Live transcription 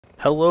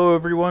Hello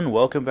everyone,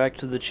 welcome back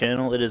to the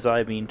channel. It is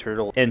I, Mean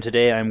Turtle, and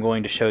today I'm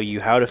going to show you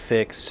how to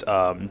fix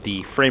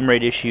the frame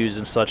rate issues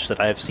and such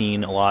that I've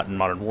seen a lot in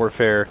Modern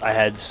Warfare. I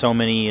had so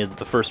many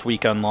the first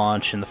week on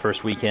launch and the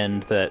first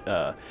weekend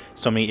that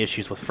so many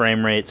issues with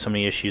frame rate, so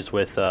many issues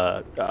with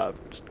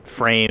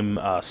frame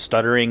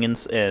stuttering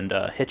and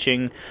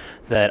hitching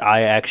that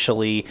I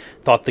actually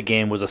thought the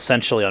game was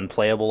essentially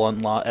unplayable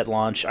at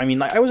launch. I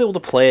mean, I was able to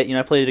play it,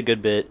 I played it a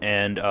good bit,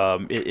 and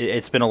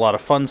it's been a lot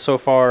of fun so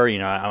far.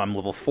 I'm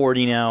level 40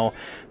 now,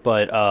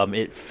 but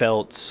it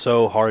felt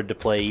so hard to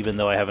play even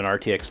though I have an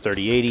RTX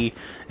 3080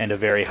 and a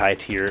very high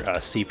tier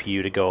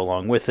CPU to go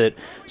along with it.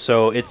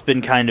 So it's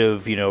been kind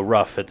of,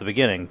 rough at the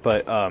beginning,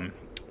 but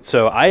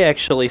so I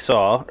actually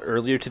saw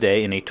earlier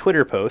today in a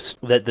Twitter post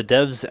that the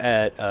devs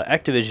at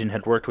Activision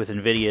had worked with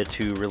NVIDIA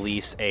to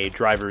release a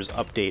drivers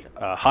update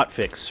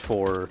hotfix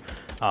for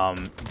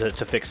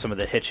to fix some of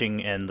the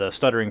hitching and the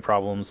stuttering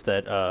problems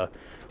that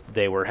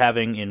they were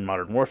having in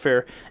Modern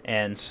Warfare.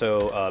 And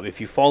so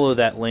if you follow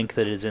that link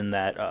that is in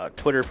that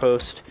Twitter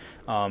post,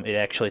 it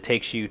actually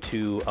takes you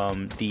to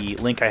the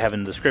link I have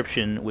in the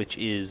description, which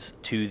is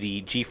to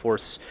the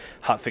GeForce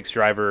Hotfix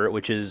driver,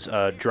 which is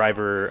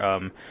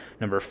driver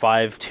number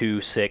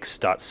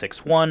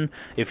 526.61.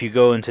 If you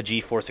go into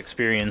GeForce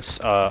Experience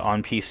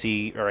on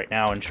PC right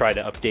now and try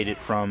to update it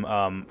from,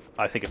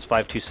 I think it's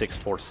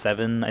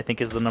 52647, I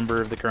think is the number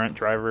of the current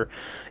driver,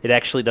 it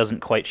actually doesn't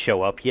quite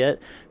show up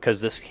yet,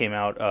 because this came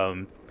out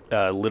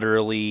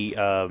literally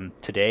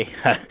today,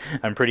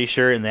 I'm pretty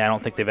sure, and I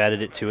don't think they've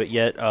added it to it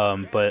yet.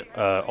 But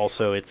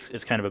also,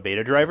 it's kind of a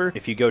beta driver.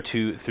 If you go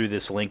through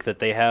this link that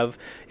they have,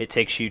 it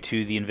takes you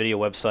to the NVIDIA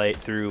website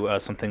through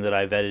something that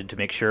I vetted to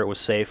make sure it was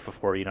safe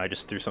before I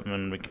just threw something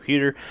on my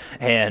computer,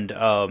 and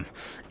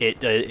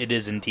it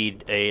is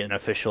indeed an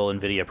official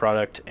NVIDIA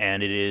product,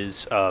 and it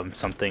is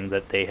something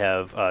that they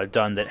have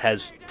done that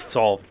has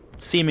solved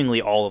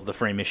seemingly all of the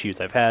frame issues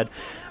I've had.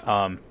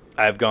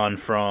 I've gone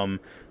from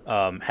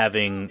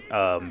having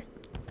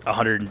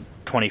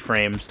 120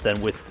 frames,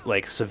 then with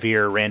like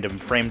severe random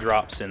frame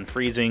drops and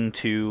freezing,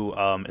 to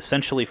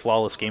essentially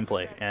flawless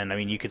gameplay. And I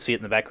mean, you can see it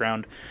in the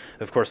background.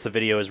 Of course, the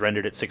video is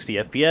rendered at 60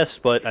 FPS,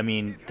 but I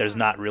mean, there's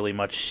not really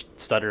much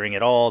stuttering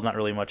at all, not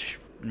really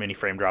many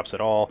frame drops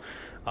at all.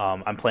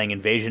 I'm playing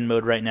invasion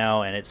mode right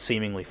now, and it's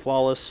seemingly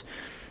flawless,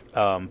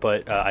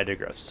 but I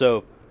digress.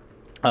 So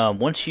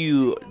once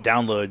you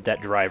download that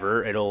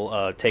driver,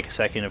 it'll take a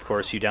second. Of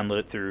course, you download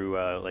it through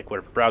like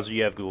whatever browser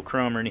you have, Google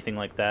Chrome or anything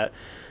like that,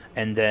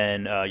 and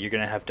then you're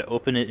going to have to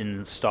open it and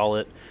install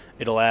it.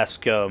 It'll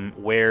ask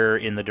where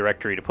in the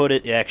directory to put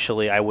it.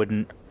 Actually, I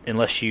wouldn't,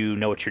 unless you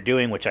know what you're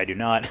doing, which I do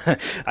not.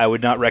 I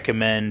would not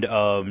recommend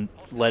changing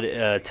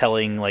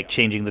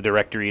the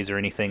directories or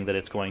anything that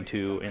it's going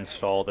to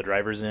install the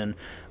drivers in,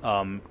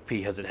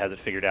 because it has it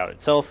figured out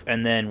itself.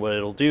 And then what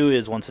it'll do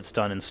is, once it's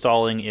done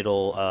installing,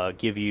 it'll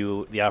give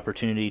you the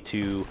opportunity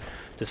to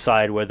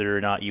decide whether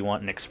or not you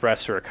want an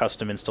express or a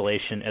custom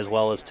installation, as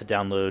well as to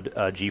download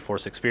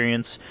GeForce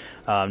Experience.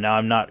 Now,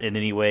 I'm not in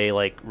any way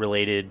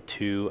related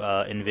to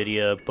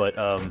NVIDIA, but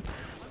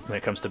when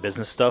it comes to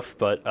business stuff,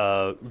 but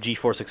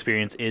GeForce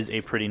Experience is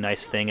a pretty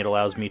nice thing. It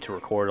allows me to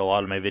record a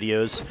lot of my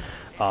videos.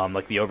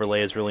 Like, the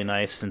overlay is really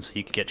nice, and so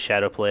you can get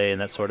shadow play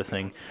and that sort of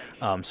thing.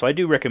 So I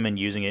do recommend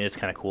using it. It's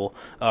kind of cool,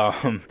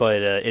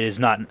 but it is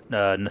not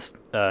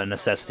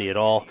necessity at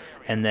all.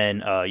 And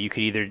then you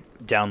could either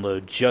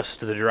download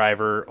just the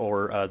driver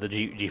or the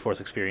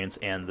GeForce Experience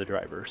and the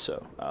driver.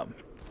 So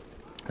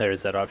there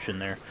is that option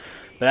there.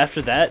 But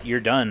after that, you're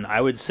done. I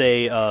would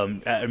say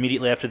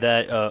immediately after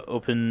that,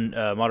 open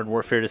Modern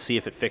Warfare to see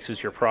if it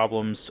fixes your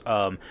problems.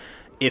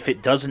 If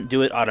it doesn't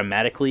do it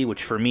automatically,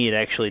 which for me it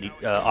actually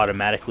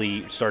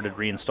automatically started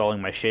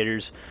reinstalling my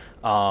shaders,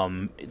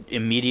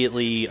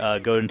 immediately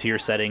go into your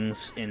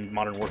settings in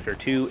Modern Warfare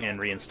 2 and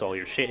reinstall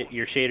your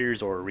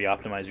shaders, or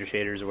reoptimize your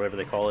shaders, or whatever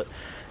they call it,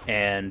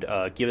 and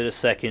give it a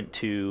second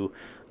to...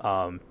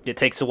 it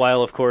takes a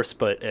while, of course,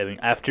 but I mean,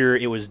 after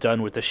it was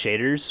done with the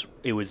shaders,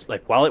 it was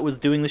like, while it was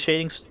doing the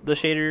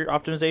shader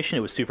optimization,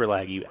 it was super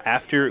laggy.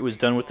 After it was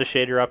done with the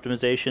shader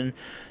optimization,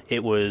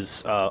 it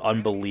was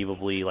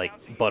unbelievably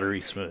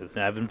buttery smooth.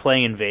 And I've been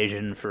playing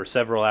Invasion for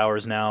several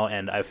hours now,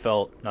 and I've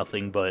felt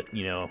nothing but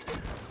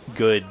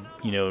good,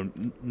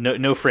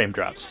 no frame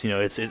drops.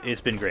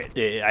 It's been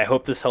great. I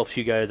hope this helps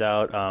you guys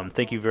out.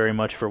 Thank you very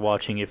much for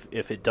watching.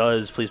 If it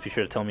does, please be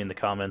sure to tell me in the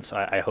comments.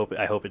 I hope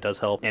it does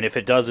help. And if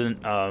it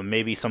doesn't,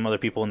 maybe some other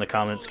people in the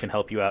comments can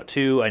help you out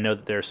too. I know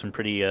that there's some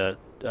pretty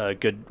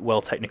good,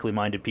 technically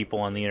minded people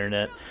on the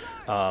internet,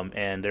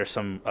 and there's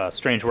some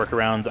strange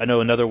workarounds. I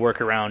know another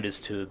workaround is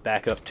to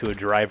back up to a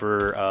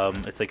driver.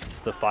 I think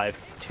it's the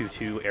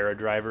 522 era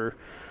driver,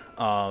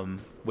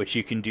 which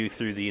you can do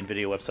through the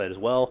NVIDIA website as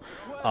well,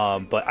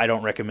 but I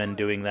don't recommend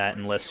doing that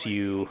unless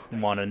you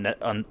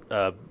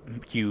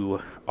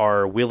you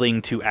are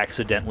willing to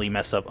accidentally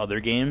mess up other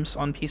games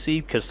on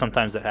PC, because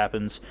sometimes that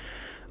happens.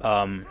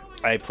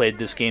 I play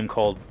this game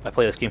called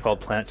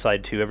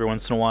PlanetSide 2 every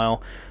once in a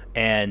while,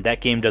 and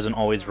that game doesn't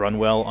always run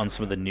well on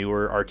some of the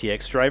newer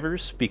RTX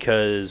drivers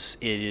because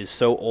it is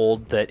so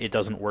old that it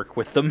doesn't work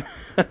with them.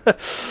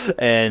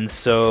 And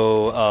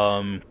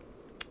so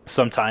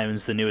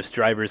sometimes the newest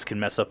drivers can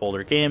mess up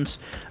older games.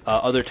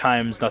 Other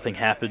times nothing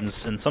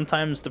happens, and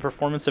sometimes the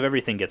performance of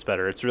everything gets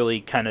better. It's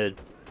really kind of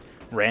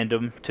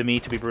random to me,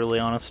 to be brutally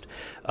honest.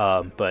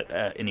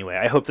 But anyway,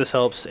 I hope this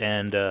helps,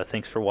 and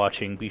thanks for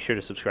watching. Be sure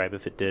to subscribe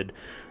if it did.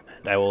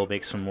 And I will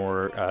make some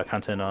more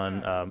content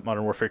on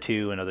Modern Warfare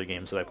 2 and other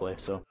games that I play.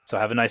 So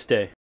have a nice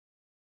day.